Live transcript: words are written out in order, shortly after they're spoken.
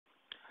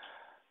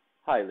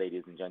Hi,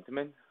 ladies and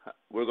gentlemen.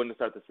 We're going to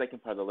start the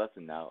second part of the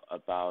lesson now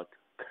about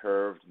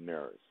curved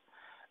mirrors.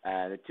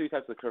 And the two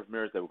types of curved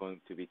mirrors that we're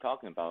going to be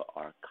talking about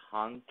are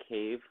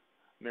concave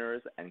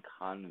mirrors and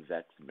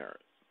convex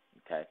mirrors.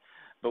 Okay,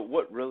 but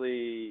what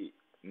really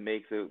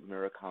makes a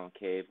mirror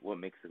concave? What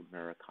makes a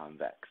mirror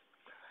convex?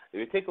 If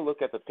you take a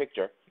look at the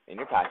picture in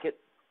your packet,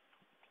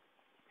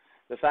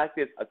 the fact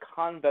is a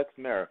convex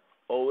mirror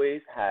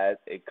always has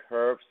a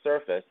curved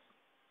surface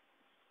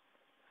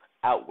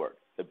outward.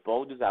 It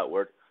bulges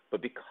outward,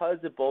 but because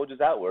it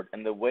bulges outward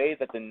and the way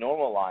that the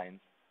normal lines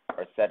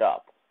are set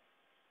up,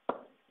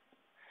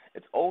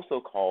 it's also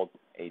called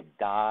a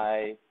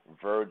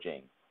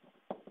diverging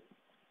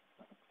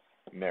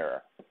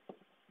mirror,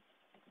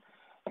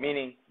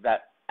 meaning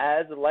that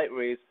as the light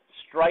rays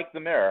strike the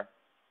mirror,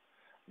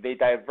 they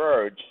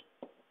diverge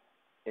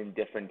in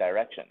different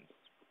directions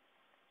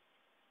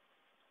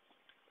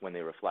when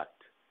they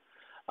reflect.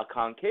 A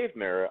concave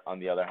mirror, on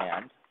the other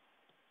hand,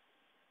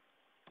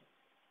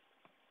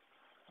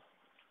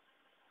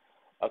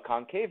 a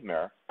concave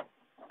mirror,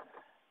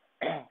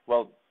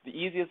 well, the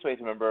easiest way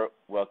to remember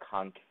what a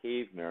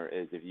concave mirror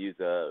is if you use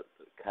a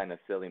kind of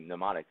silly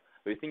mnemonic.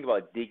 But you think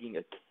about digging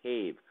a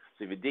cave.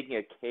 So if you're digging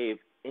a cave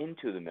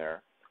into the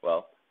mirror,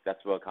 well, that's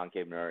what a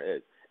concave mirror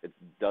is. It's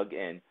dug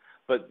in.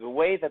 But the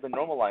way that the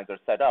normal lines are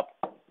set up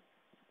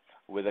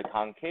with a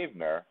concave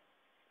mirror,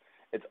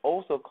 it's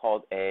also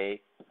called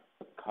a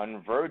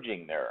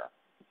converging mirror.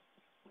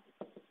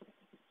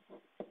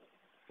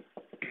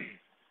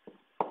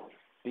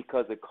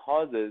 Because it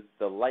causes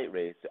the light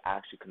rays to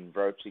actually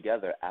converge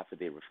together after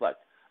they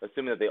reflect,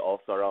 assuming that they all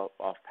start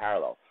off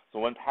parallel. So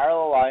when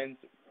parallel lines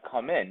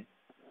come in,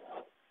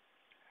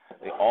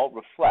 they all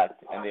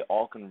reflect and they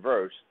all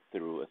converge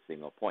through a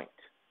single point.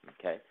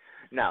 Okay.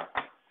 Now,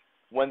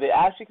 when they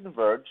actually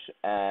converge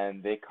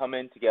and they come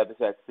in together to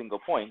that single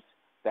point,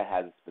 that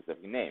has a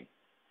specific name.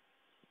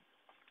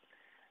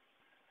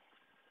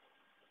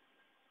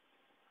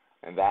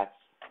 And that's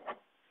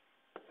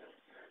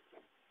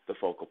the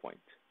focal point,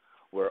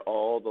 where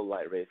all the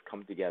light rays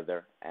come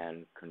together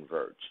and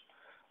converge.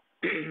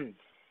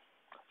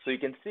 So you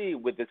can see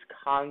with this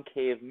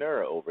concave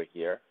mirror over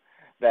here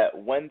that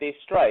when they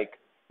strike,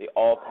 they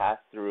all pass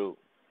through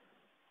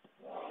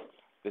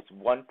this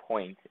one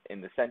point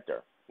in the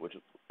center, which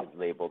is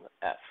labeled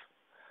F.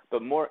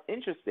 But more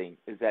interesting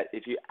is that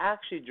if you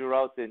actually drew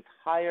out the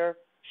entire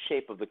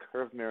shape of the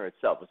curved mirror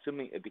itself,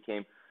 assuming it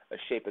became a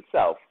shape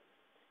itself,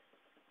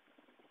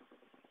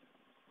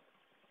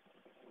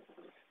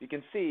 you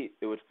can see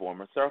it would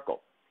form a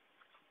circle.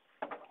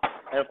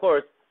 And of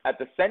course, at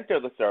the center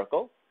of the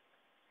circle,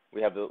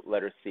 we have the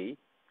letter C,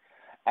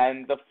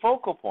 and the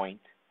focal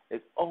point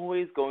is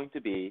always going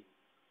to be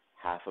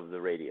half of the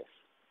radius.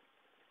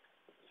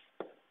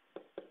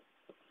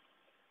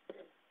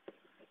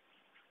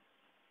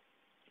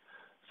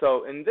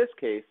 So in this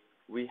case,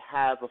 we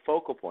have a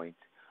focal point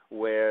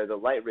where the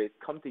light rays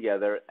come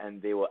together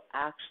and they will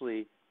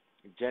actually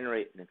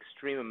generate an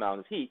extreme amount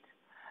of heat,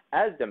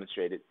 as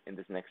demonstrated in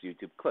this next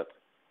YouTube clip.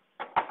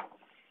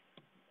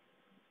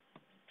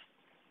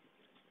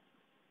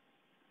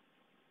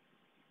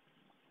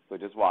 So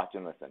just watch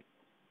and listen.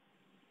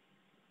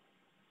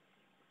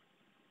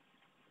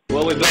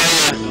 Well, we've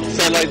got a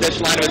satellite dish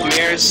lined with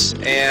mirrors,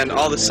 and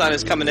all the sun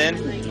is coming in,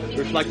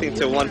 reflecting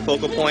to one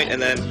focal point,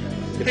 and then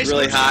it's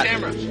really hot.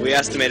 We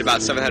estimate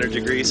about 700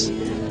 degrees.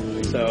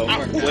 So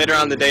later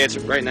on in the day,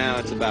 right now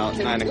it's about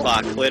 9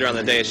 o'clock. Later on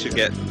in the day, it should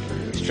get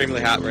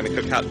extremely hot. We're going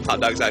to cook hot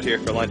dogs out here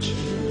for lunch.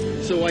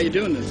 So why are you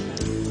doing this?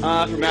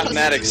 For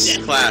mathematics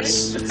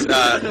class.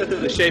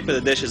 The shape of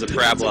the dish is a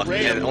parabola,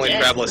 and only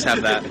parabolas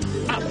have that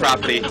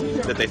property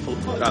that they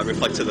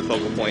reflect to the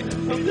focal point.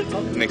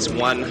 It makes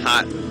one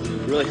hot,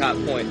 really hot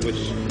point, which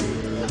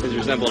is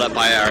resembled up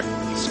by our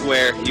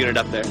square unit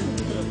up there.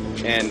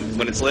 And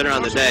when it's later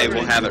on in the day,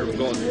 we'll have it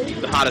going,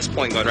 the hottest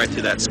point going right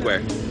to that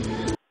square.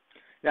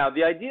 Now,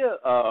 the idea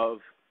of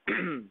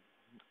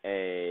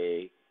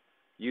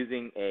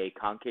using a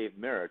concave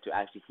mirror to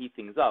actually heat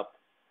things up,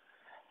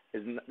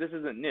 this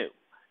isn't new.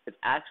 It's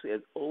actually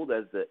as old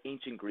as the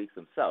ancient Greeks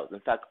themselves.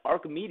 In fact,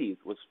 Archimedes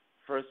was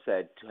first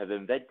said to have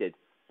invented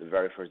the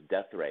very first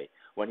death ray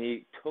when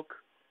he took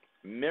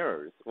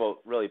mirrors, well,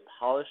 really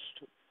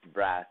polished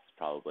brass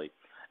probably,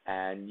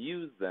 and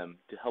used them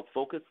to help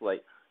focus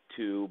light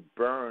to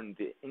burn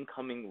the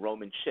incoming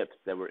Roman ships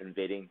that were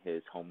invading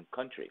his home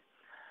country.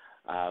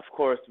 Of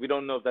course, we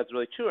don't know if that's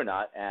really true or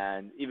not,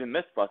 and even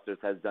Mythbusters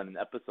has done an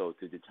episode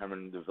to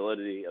determine the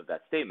validity of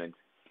that statement.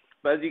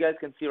 But as you guys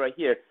can see right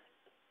here,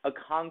 a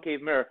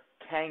concave mirror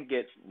can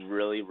get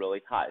really,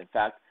 really hot. In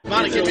fact, the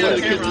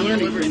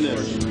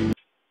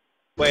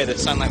way the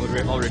sunlight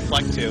would all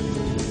reflect to,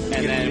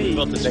 and then we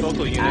built this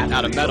focal unit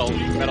out of metal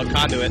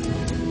conduit to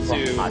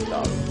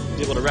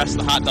be able to rest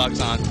the hot dogs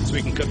on so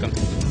we can cook them.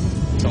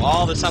 So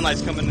all the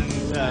sunlight's coming in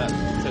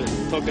to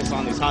focus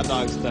on these hot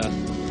dogs to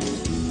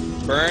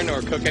burn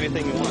or cook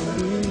anything you want.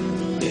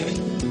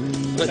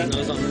 Put the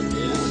nose on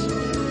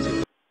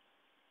it.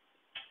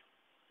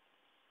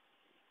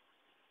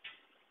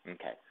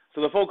 Okay. So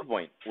So the focal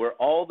point, where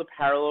all the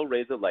parallel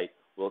rays of light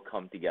will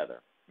come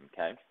together.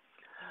 Okay.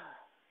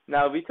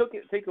 Now, if we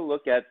take a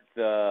look at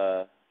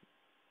the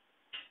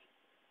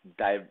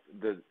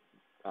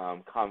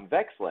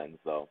convex lens,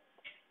 though,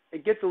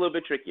 it gets a little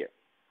bit trickier.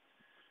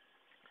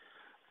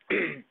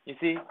 You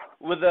see,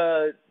 with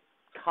a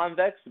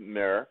convex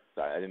mirror,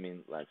 sorry, I didn't mean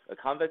lens, a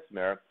convex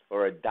mirror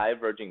or a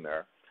diverging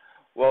mirror,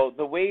 well,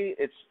 the way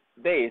it's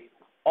based,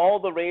 all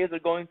the rays are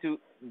going to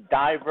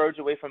diverge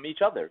away from each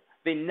other.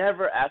 They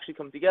never actually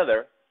come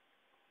together,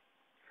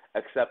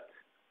 except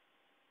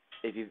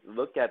if you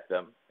look at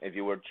them, if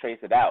you were to trace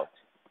it out,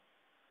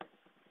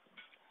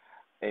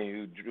 and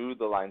you drew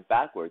the lines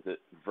backwards, the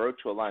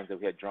virtual lines that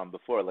we had drawn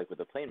before, like with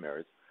the plane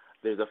mirrors,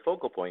 there's a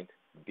focal point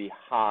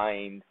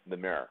behind the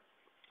mirror.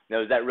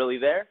 Now, is that really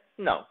there?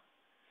 No.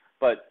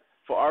 But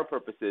for our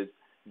purposes,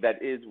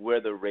 that is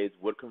where the rays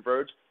would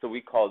converge, so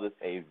we call this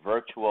a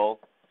virtual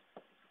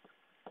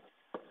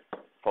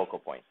focal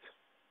point.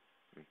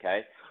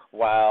 Okay?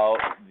 While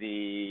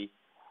the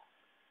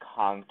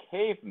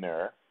concave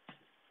mirror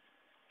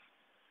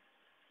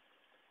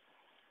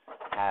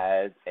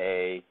has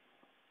a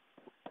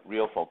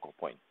real focal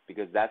point,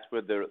 because that's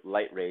where the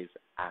light rays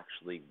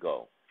actually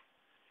go.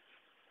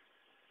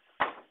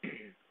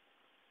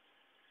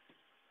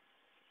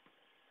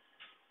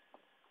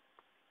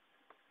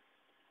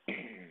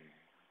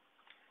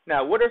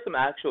 Now, what are some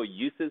actual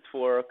uses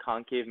for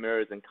concave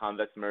mirrors and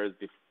convex mirrors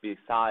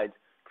besides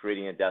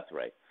creating a death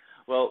ray?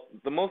 Well,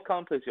 the most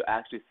common place you'll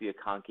actually see a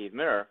concave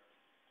mirror,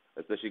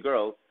 especially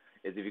girls,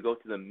 is if you go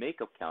to the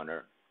makeup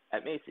counter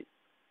at Macy's.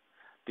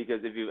 Because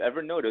if you've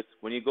ever noticed,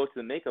 when you go to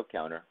the makeup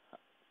counter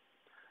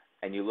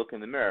and you look in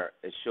the mirror,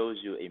 it shows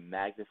you a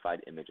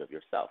magnified image of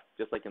yourself,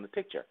 just like in the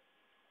picture.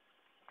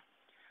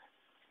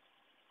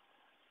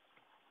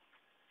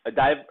 A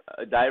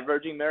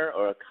diverging mirror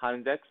or a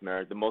convex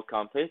mirror, the most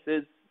common place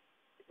is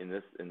in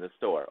the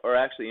store, or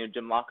actually in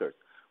gym lockers,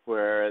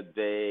 where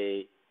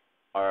they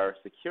are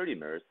security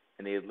mirrors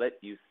and they let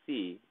you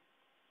see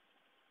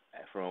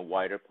from a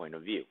wider point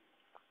of view.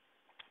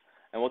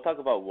 And we'll talk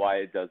about why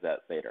it does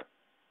that later.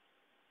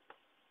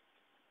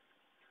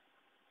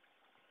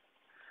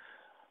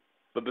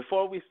 But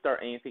before we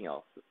start anything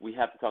else, we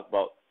have to talk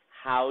about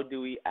how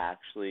do we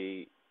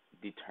actually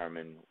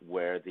determine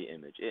where the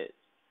image is.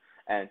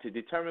 And to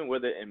determine where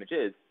the image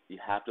is, you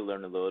have to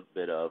learn a little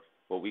bit of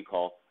what we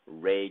call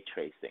ray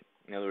tracing.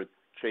 In other words,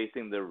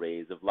 tracing the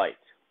rays of light.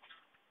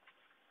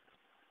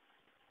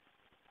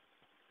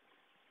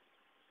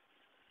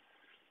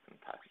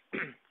 Okay.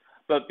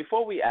 But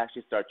before we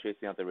actually start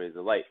tracing out the rays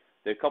of light,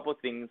 there are a couple of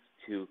things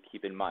to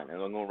keep in mind.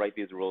 And I'm going to write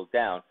these rules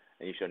down,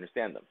 and you should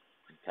understand them.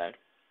 Okay?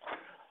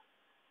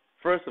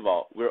 First of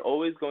all, we're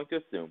always going to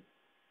assume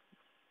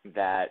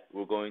that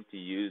we're going to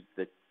use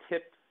the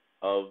tip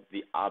of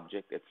the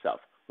object itself,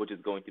 which is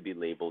going to be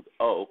labeled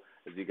O,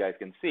 as you guys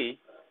can see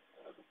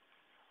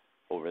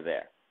over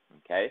there.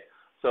 Okay?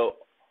 So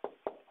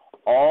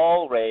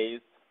all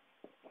rays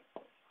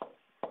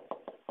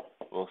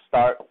will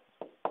start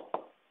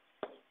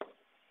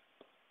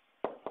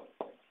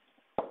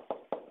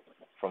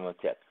from the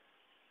tip.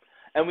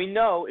 And we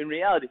know, in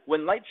reality,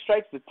 when light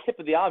strikes the tip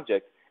of the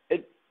object,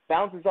 it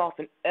bounces off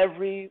in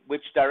every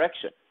which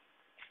direction.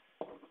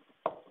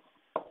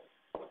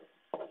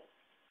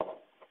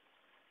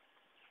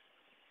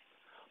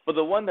 But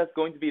the one that's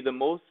going to be the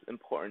most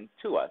important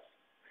to us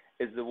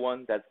is the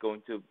one that's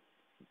going to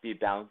be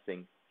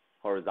bouncing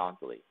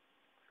horizontally,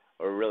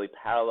 or really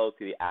parallel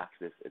to the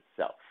axis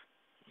itself.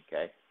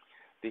 Okay?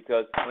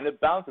 Because when it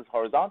bounces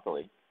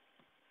horizontally,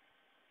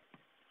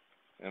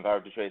 and if I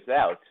were to trace it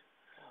out,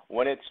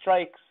 when it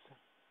strikes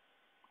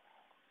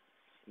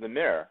the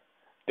mirror,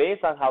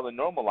 based on how the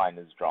normal line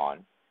is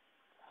drawn,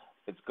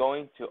 it's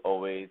going to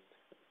always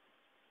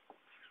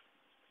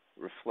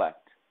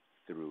reflect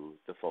through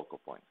the focal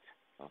point.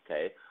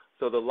 Okay?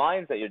 So the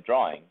lines that you're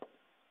drawing,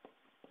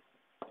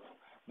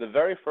 the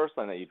very first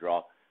line that you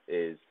draw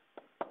is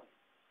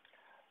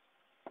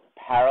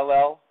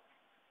parallel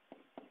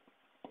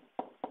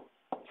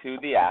to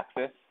the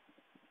axis,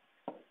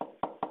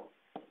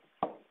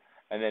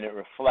 and then it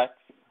reflects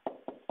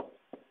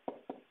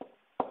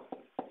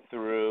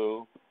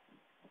through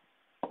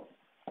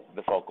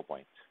the focal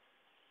point.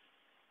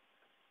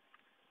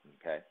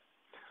 Okay?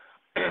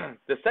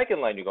 The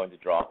second line you're going to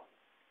draw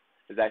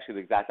is actually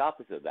the exact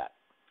opposite of that.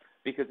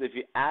 Because if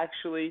you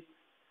actually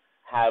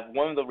have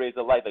one of the rays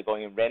of light that are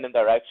going in random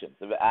directions,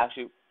 if it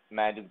actually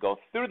manages to go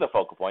through the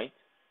focal point,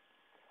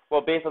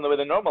 well, based on the way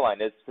the normal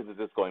line is, since it's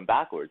just going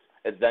backwards,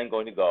 it's then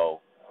going to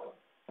go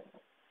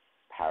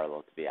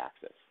parallel to the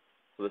axis.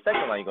 So the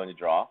second line you're going to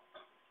draw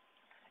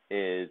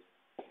is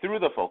through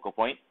the focal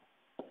point,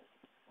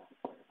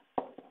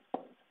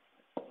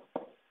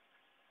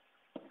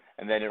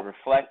 and then it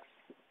reflects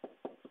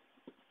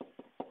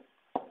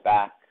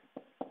back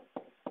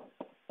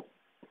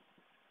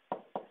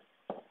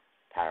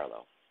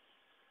parallel.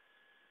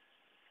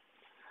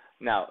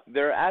 Now,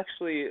 there are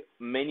actually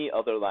many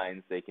other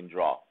lines they can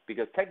draw,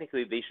 because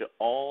technically they should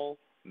all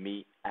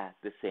meet at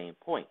the same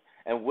point.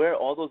 And where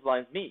all those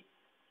lines meet,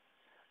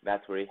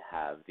 that's where you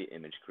have the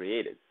image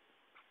created.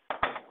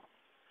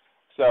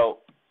 So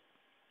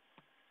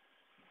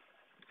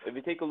if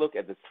you take a look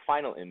at this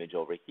final image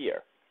over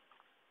here,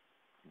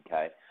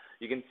 okay,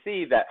 you can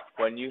see that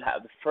when you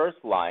have the first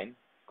line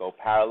go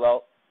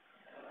parallel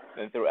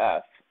then through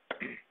F,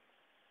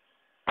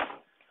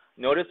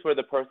 notice where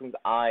the person's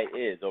eye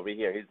is over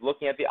here. He's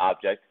looking at the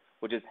object,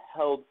 which is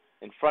held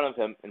in front of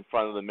him, in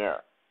front of the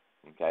mirror.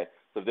 Okay,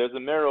 so if there's a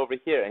mirror over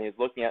here and he's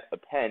looking at a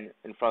pen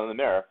in front of the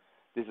mirror,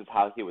 this is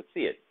how he would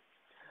see it.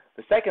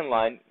 The second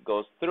line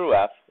goes through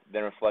F,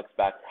 then reflects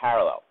back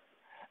parallel.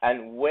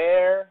 And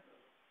where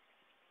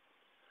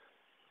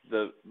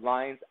the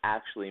lines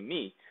actually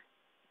meet,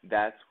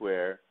 that's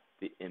where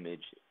the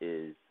image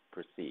is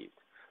perceived.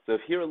 So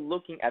if you're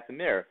looking at the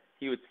mirror,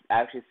 he would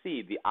actually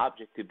see the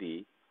object to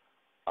be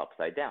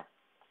upside down.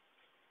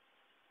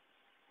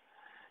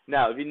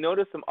 Now, if you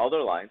notice some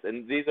other lines,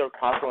 and these are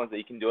possible ones that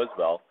you can do as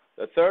well,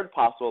 the third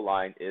possible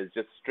line is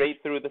just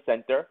straight through the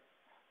center.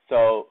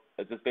 So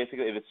it's just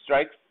basically, if it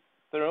strikes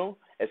through,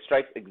 it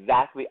strikes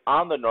exactly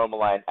on the normal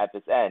line at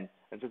this end.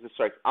 And since it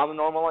strikes on the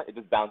normal line, it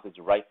just bounces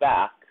right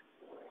back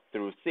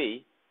through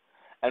C.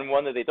 And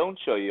one that they don't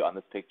show you on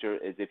this picture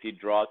is if you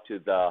draw to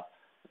the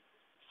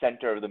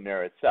center of the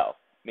mirror itself.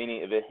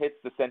 Meaning if it hits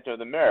the center of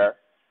the mirror,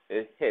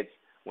 it hits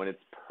when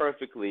it's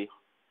perfectly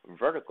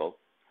vertical,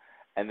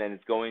 and then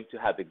it's going to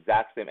have the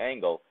exact same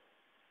angle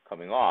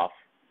coming off,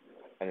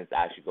 and it's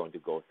actually going to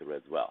go through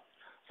as well.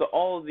 So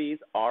all of these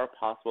are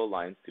possible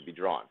lines to be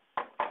drawn,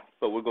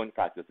 but we're going to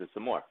practice this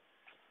some more.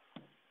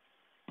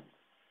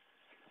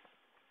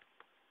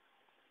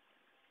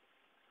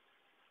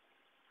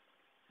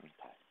 Okay.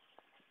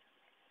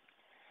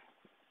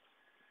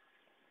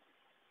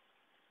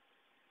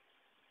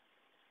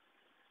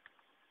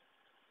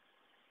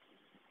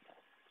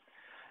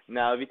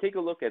 Now, if you take a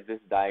look at this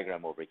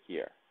diagram over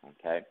here,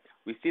 okay,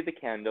 we see the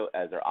candle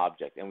as our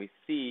object, and we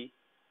see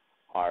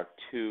our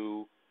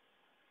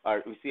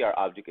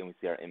object and we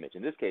see our image.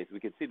 In this case, we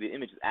can see the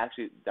image is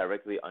actually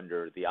directly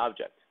under the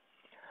object.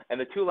 And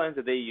the two lines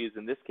that they use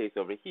in this case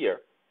over here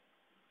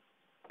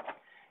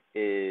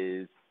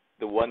is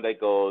the one that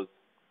goes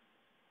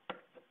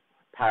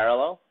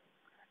parallel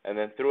and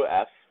then through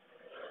F.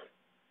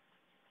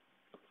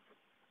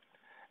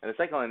 And the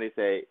second line they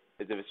say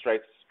is if it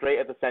strikes straight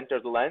at the center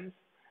of the lens,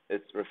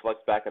 it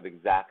reflects back at the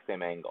exact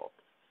same angle.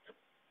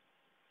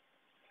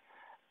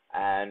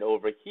 And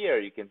over here,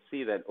 you can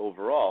see that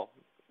overall,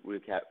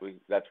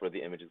 that's where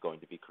the image is going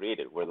to be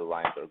created, where the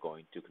lines are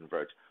going to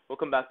converge. We'll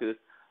come back to this,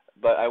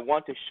 but I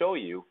want to show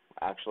you,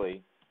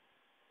 actually,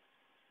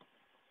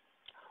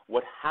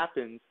 what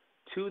happens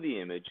to the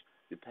image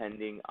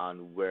depending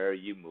on where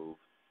you move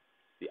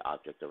the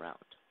object around.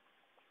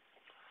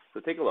 So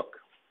take a look.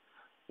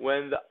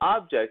 When the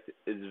object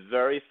is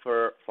very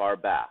far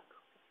back,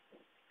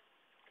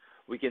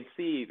 we can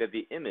see that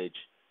the image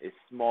is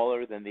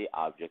smaller than the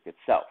object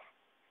itself.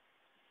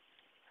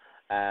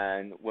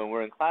 And when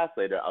we're in class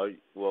later,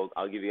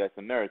 I'll give you guys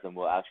some mirrors and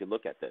we'll actually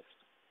look at this.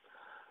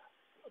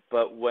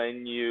 But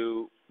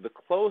the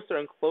closer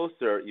and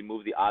closer you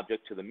move the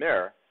object to the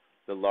mirror,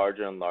 the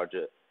larger and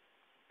larger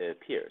it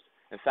appears.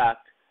 In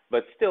fact,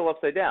 but still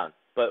upside down.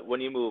 But when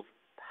you move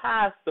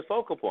past the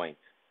focal point,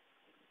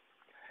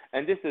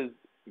 and this is,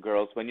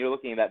 girls, when you're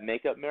looking at that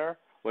makeup mirror,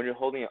 when you're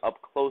holding it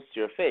up close to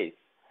your face,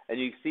 and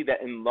you see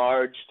that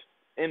enlarged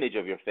image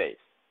of your face.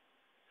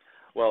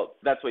 Well,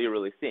 that's what you're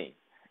really seeing.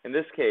 In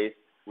this case,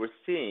 we're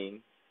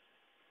seeing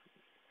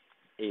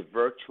a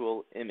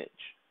virtual image.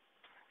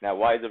 Now,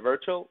 why is it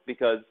virtual?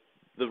 Because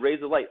the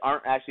rays of light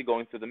aren't actually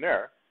going through the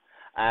mirror,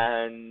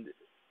 and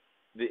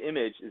the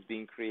image is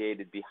being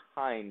created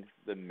behind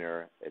the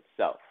mirror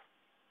itself.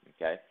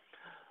 Okay?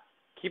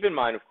 Keep in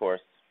mind, of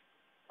course,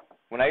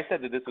 when I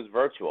said that this was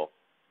virtual,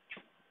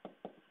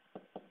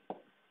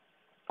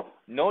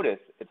 notice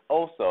it's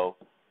also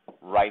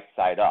right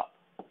side up.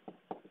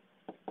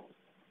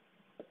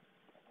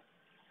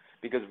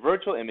 Because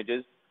virtual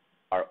images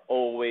are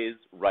always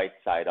right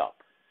side up.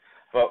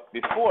 But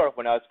before,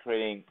 when I was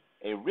creating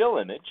a real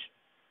image,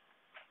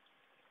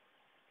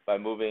 by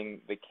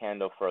moving the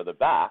candle further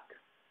back,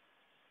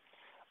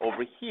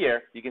 over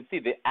here, you can see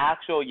the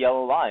actual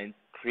yellow lines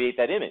create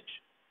that image.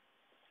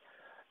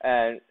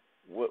 And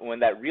when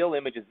that real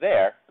image is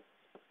there,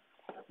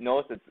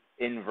 notice it's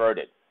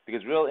inverted.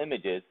 Because real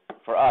images,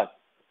 for us,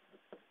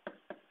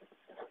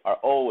 are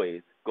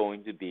always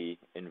going to be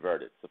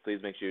inverted. So please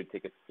make sure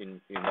you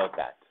note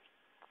that.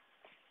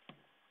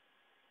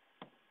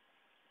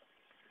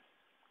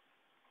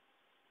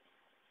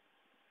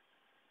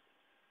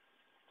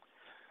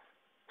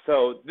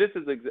 So this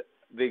is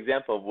the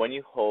example of when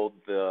you hold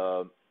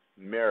the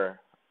mirror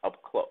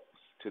up close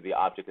to the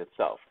object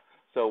itself.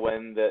 So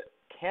when the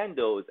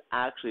candle is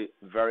actually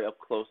very up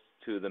close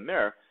to the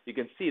mirror, you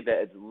can see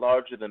that it's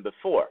larger than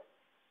before.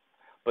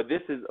 But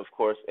this is, of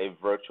course, a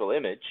virtual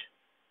image.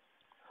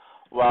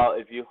 While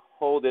if you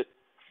hold it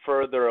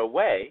further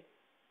away,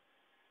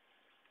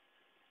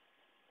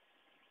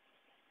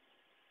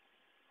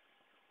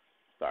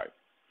 sorry,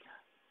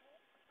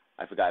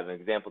 I forgot an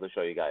example to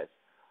show you guys.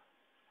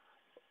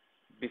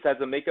 besides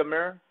the makeup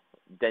mirror,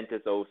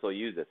 dentists also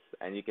use this.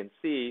 And you can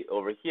see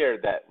over here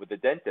that with the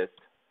dentist,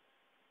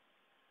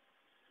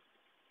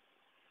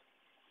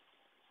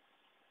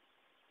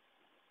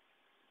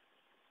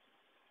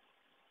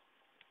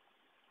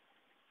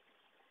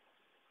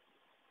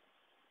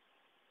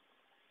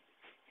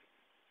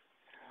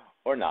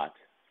 or not.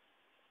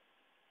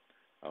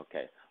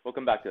 Okay, we'll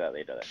come back to that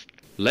later then.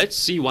 Let's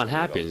see what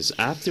happens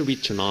after we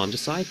turn on the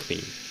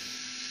cycling.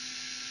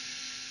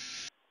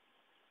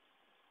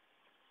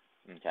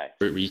 Okay.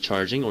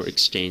 Recharging or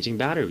exchanging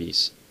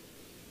batteries.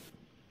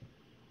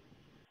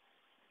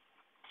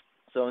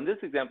 So in this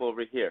example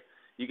over here,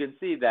 you can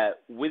see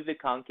that with the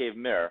concave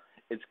mirror,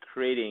 it's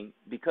creating,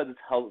 because it's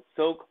held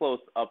so close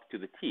up to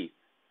the teeth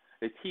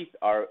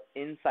are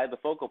inside the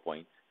focal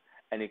point,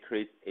 and it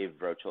creates a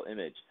virtual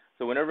image.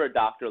 So whenever a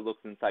doctor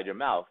looks inside your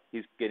mouth,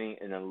 he's getting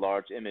an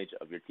enlarged image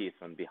of your teeth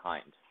from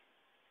behind.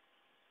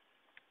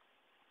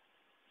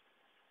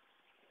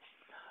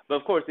 But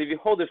of course, if you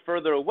hold it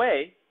further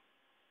away,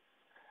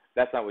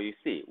 that's not what you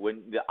see.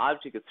 When the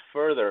object is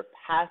further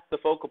past the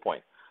focal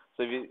point.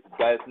 So if you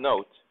guys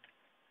note,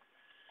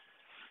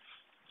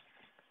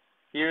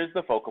 here's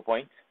the focal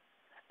point,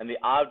 and the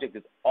object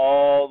is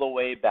all the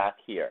way back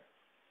here.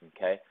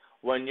 Okay?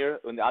 When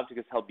the object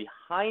is held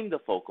behind the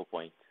focal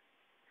point,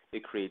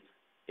 it creates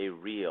a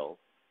real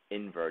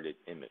inverted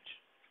image.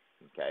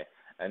 Okay?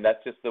 And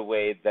that's just the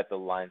way that the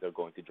lines are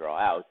going to draw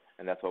out,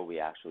 and that's what we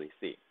actually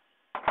see.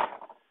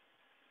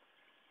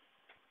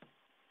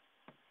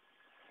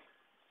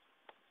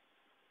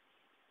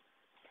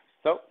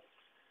 So,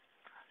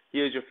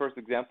 here's your first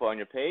example on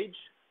your page,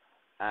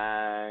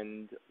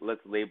 and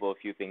let's label a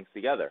few things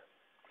together.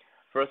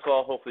 First of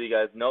all, hopefully you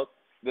guys note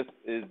this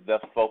is the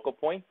focal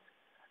point,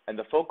 and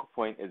the focal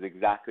point is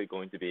exactly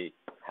going to be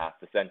half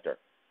the center.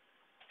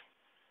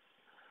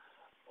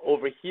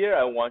 Over here,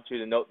 I want you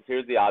to note,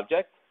 here's the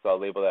object, so I'll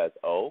label that as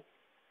O,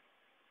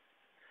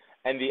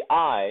 and the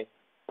eye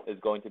is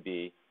going to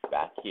be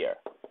back here.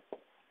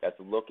 That's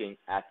looking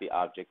at the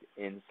object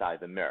inside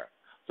the mirror.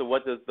 So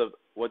what does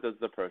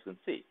the person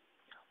see?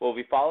 Well,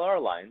 we follow our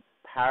lines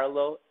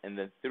parallel and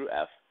then through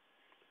F.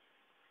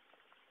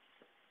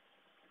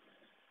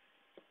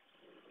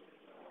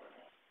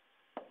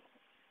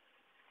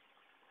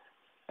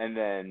 And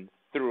then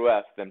through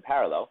F, then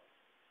parallel.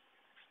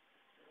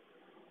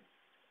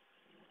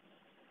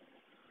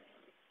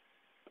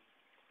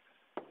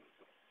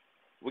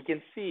 We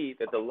can see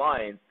that the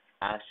lines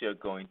actually are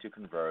going to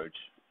converge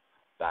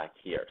back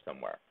here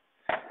somewhere.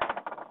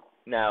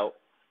 Now,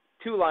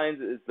 2 lines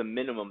is the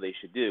minimum they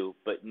should do,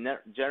 but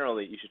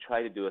generally you should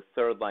try to do a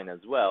third line as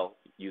well,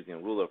 using a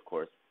ruler, of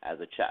course, as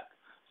a check.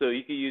 So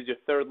you can use your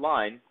third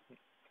line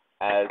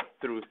as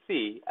through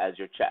C as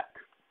your check.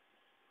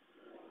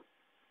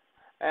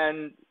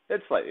 And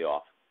it's slightly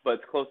off, but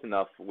it's close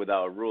enough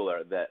without a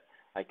ruler that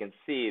I can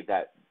see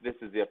that this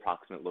is the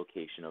approximate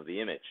location of the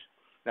image.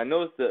 Now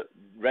notice the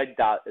red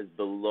dot is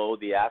below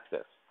the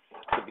axis.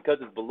 So because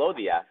it's below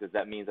the axis,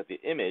 that means that the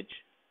image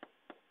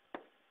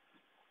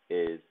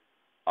is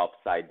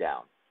upside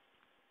down.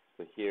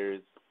 So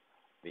here's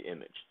the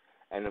image.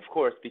 And of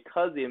course,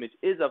 because the image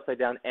is upside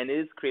down and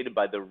is created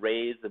by the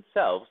rays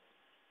themselves,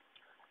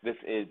 this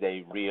is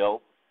a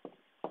real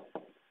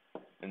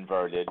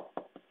inverted.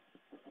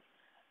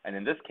 And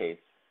in this case,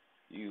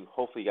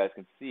 hopefully you guys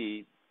can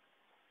see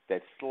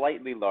that's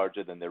slightly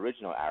larger than the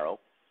original arrow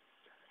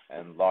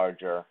and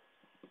larger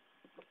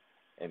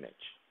image.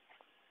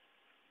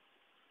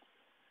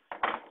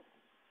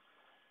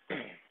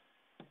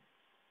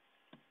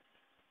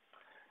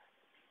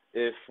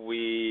 If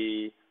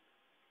we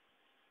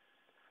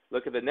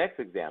look at the next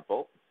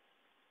example,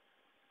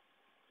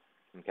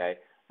 okay,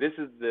 this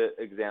is the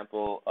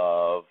example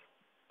of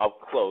up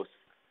close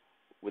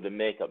with a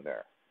makeup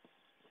mirror.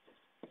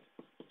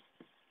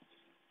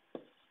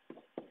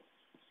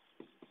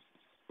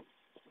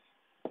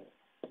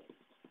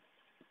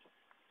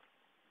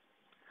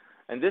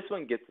 And this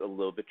one gets a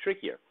little bit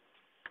trickier.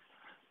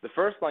 The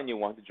first line you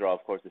want to draw,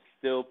 of course, is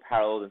still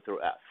parallel and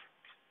through F.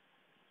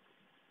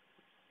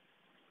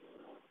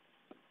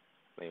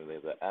 Let me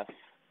label F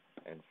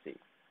and C.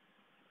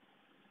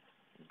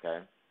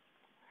 Okay.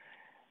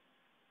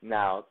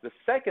 Now, the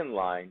second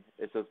line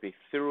is supposed to be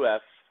through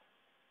F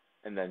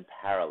and then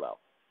parallel.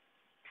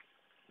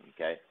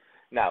 Okay.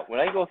 Now, when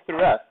I go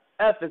through F,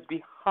 F is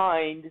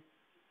behind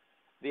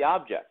the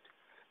object.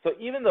 So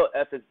even though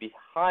F is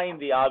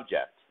behind the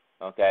object,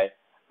 okay,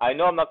 I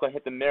know I'm not going to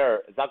hit the mirror.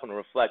 It's not going to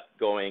reflect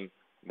going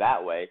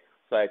that way.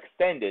 So I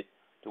extend it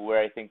to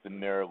where I think the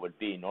mirror would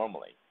be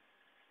normally.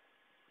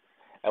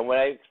 And when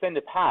I extend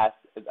it past,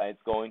 it's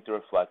going to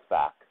reflect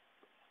back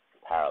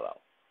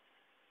parallel.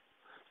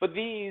 But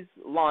these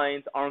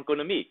lines aren't going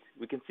to meet.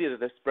 We can see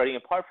that they're spreading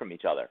apart from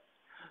each other.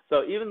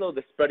 So even though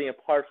they're spreading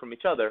apart from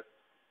each other,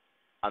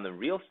 on the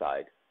real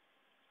side,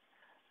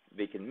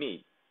 they can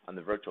meet on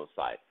the virtual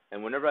side.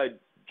 And whenever I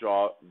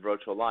draw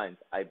virtual lines,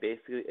 I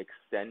basically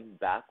extend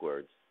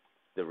backwards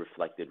the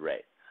reflected ray.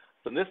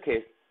 So in this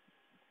case,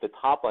 the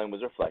top line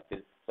was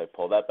reflected, so I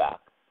pull that back.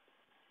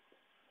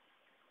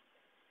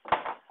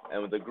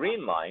 And with the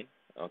green line,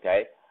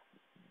 okay,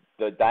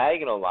 the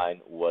diagonal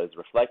line was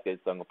reflected,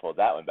 so I'm going to pull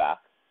that one back.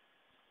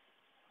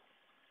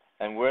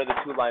 And where the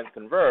two lines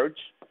converge,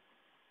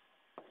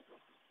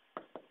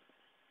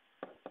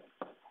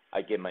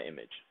 I get my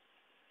image.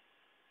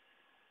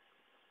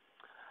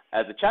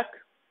 As a check,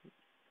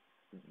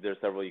 there's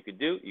several you could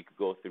do. You could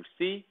go through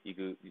C. You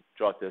could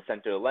draw to the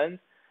center of the lens.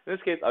 In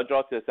this case, I'll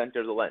draw to the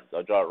center of the lens.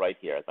 I'll draw it right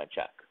here as my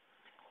check.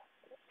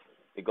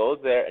 It goes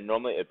there, and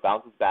normally it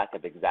bounces back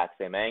at the exact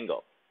same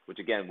angle, which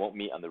again won't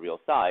meet on the real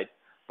side.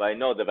 But I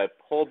know that if I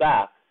pull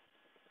back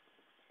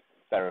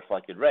that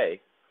reflected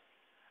ray,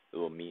 it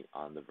will meet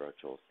on the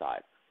virtual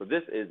side. So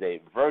this is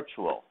a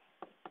virtual,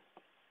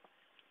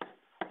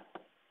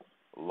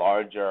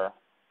 larger,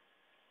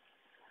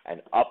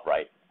 and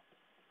upright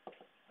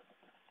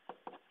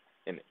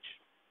image.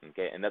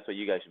 Okay, and that's what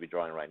you guys should be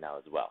drawing right now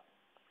as well.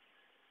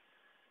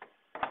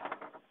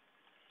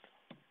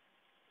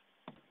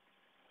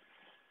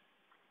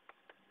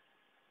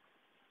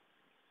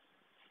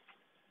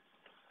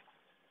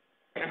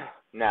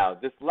 Now,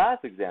 this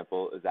last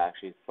example is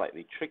actually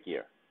slightly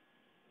trickier.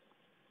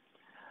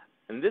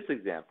 In this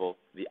example,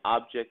 the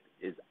object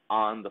is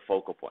on the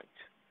focal point.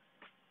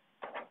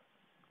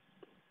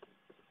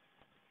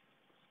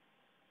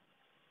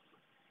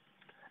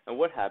 And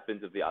what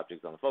happens if the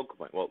object is on the focal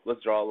point? Well,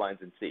 let's draw lines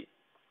and see.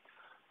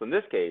 So in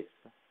this case,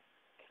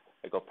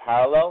 I go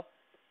parallel,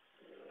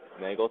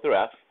 and then I go through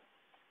F.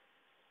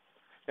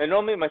 And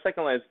normally my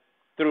second line is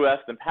through F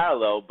then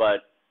parallel, but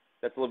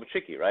that's a little bit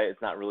tricky, right?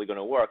 It's not really going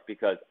to work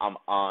because I'm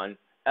on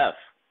F.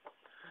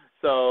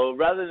 So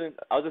rather than,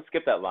 I'll just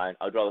skip that line.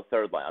 I'll draw the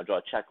third line. I'll draw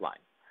a check line.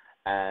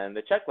 And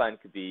the check line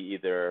could be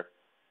either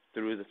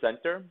through the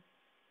center,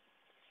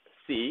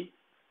 C,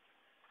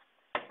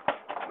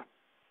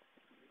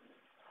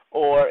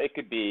 or it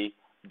could be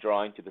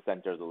drawing to the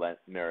center of the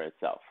mirror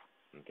itself.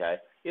 Okay?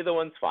 Either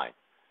one's fine.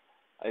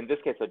 In this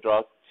case, I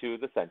draw to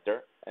the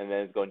center, and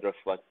then it's going to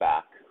reflect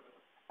back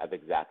at the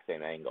exact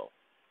same angle.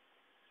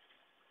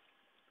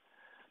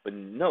 But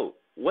note,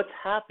 what's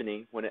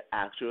happening when it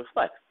actually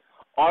reflects?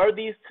 Are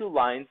these two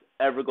lines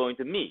ever going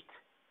to meet?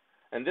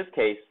 In this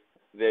case,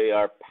 they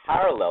are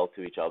parallel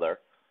to each other,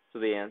 so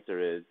the answer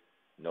is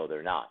no,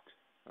 they're not.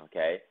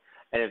 Okay?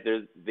 And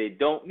if they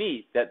don't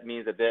meet, that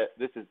means that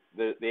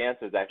the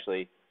answer is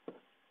actually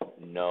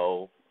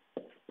no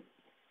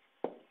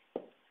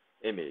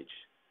image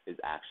is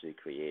actually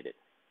created.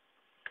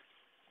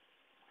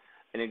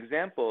 An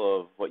example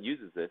of what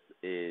uses this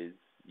is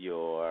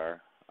your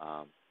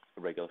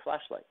regular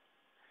flashlight.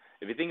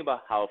 If you think about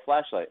how a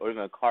flashlight or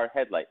even a car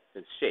headlight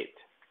is shaped,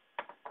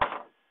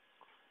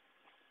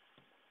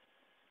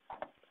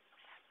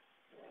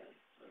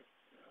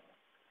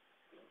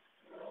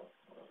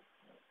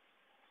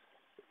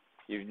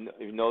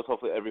 you've noticed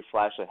hopefully every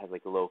flashlight has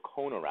like a little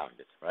cone around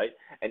it, right?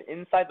 And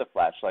inside the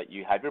flashlight,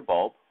 you have your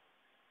bulb,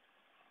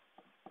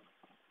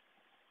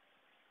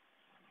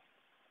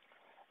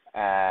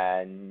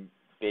 and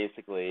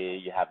basically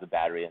you have the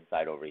battery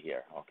inside over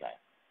here. Okay.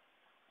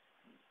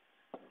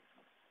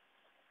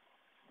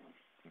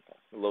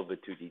 A little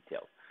bit too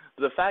detailed.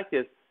 But the fact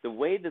is, the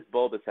way this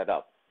bulb is set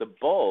up, the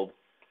bulb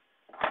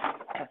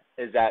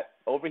is that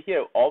over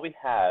here, all we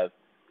have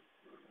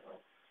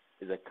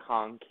is a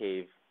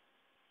concave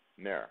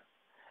mirror.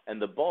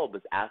 And the bulb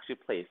is actually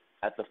placed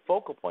at the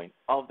focal point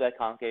of that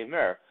concave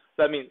mirror.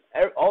 So, I mean,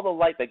 all the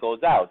light that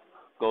goes out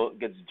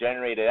gets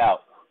generated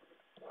out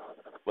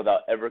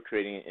without ever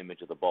creating an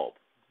image of the bulb.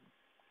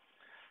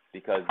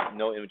 Because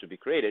no image will be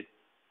created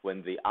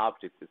when the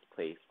object is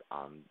placed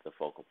on the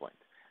focal point.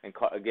 And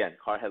again,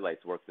 car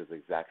headlights work this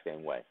exact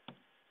same way.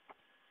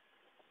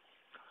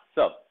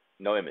 So,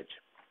 no image.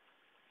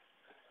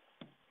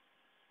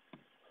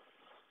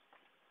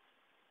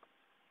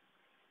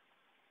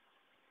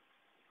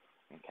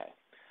 Okay.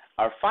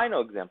 Our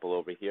final example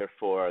over here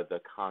for the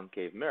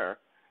concave mirror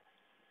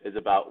is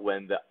about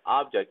when the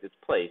object is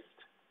placed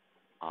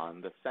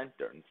on the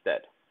center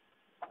instead.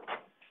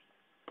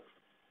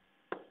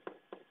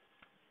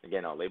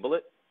 Again, I'll label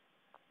it.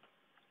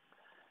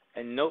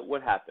 And note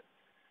what happens.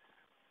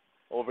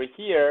 Over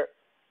here,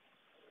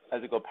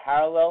 as I go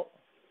parallel,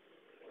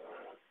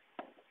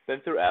 then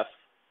through F,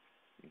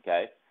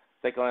 okay?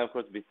 Second line, of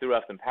course, would be through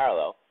F and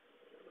parallel.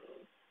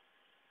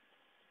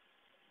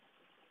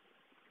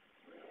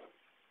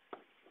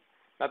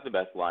 Not the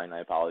best line, I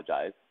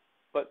apologize,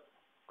 but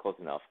close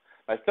enough.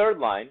 My third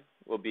line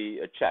will be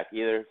a check,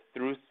 either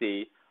through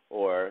C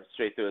or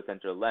straight through the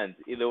center of the lens.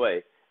 Either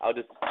way, I'll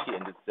just cheat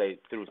and just say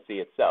through C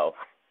itself.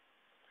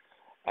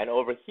 And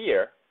over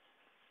here,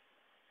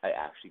 I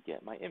actually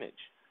get my image.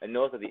 And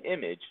notice that the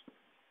image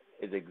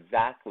is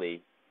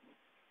exactly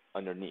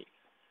underneath.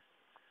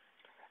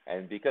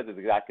 And because it's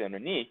exactly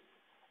underneath,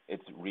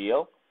 it's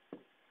real,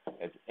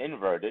 it's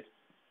inverted,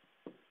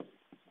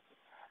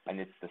 and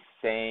it's the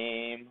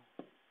same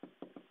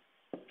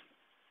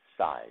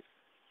size.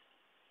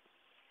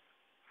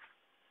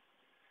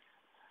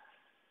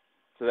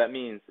 So that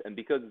means, and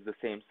because it's the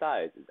same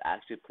size, it's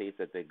actually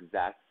placed at the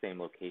exact same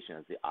location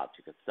as the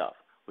object itself,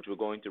 which we're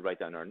going to write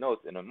down in our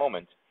notes in a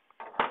moment.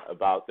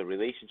 about the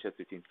relationships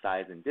between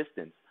size and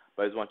distance,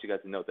 but I just want you guys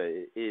to note that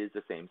it is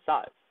the same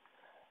size.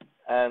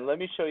 And let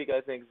me show you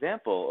guys an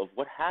example of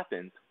what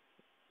happens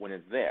when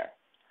it's there.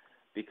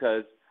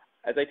 Because,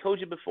 as I told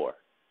you before,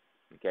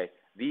 okay,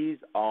 these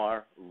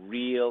are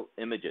real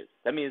images.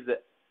 That means the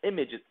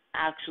image is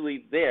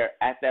actually there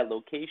at that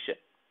location.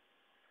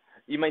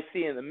 You might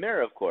see it in the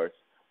mirror, of course,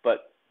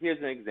 but here's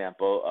an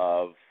example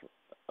of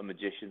a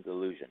magician's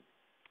illusion.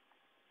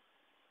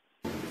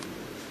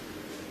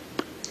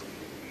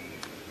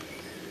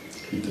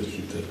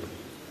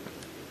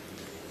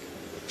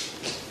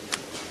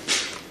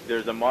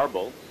 There's a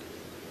marble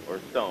or a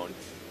stone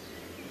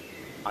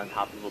on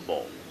top of a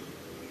bowl.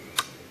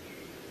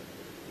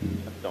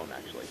 A stone,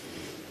 actually.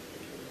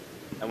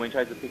 And when he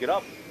tries to pick it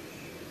up,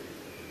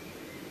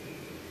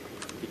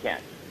 he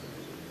can't.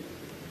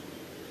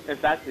 In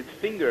fact, his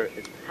finger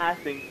is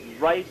passing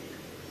right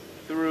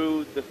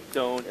through the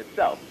stone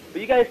itself.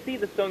 But you guys see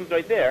the stone's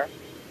right there.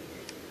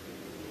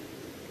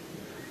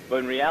 But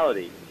in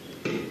reality,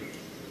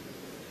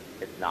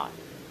 it's not.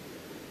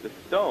 The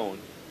stone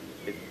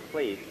is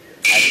placed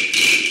at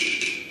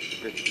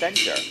the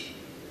center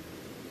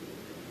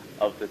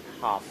of the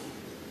top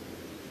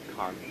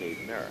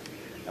concave mirror.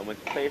 And when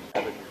it's placed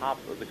at the top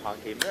of the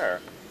concave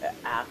mirror, it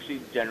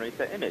actually generates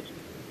that image.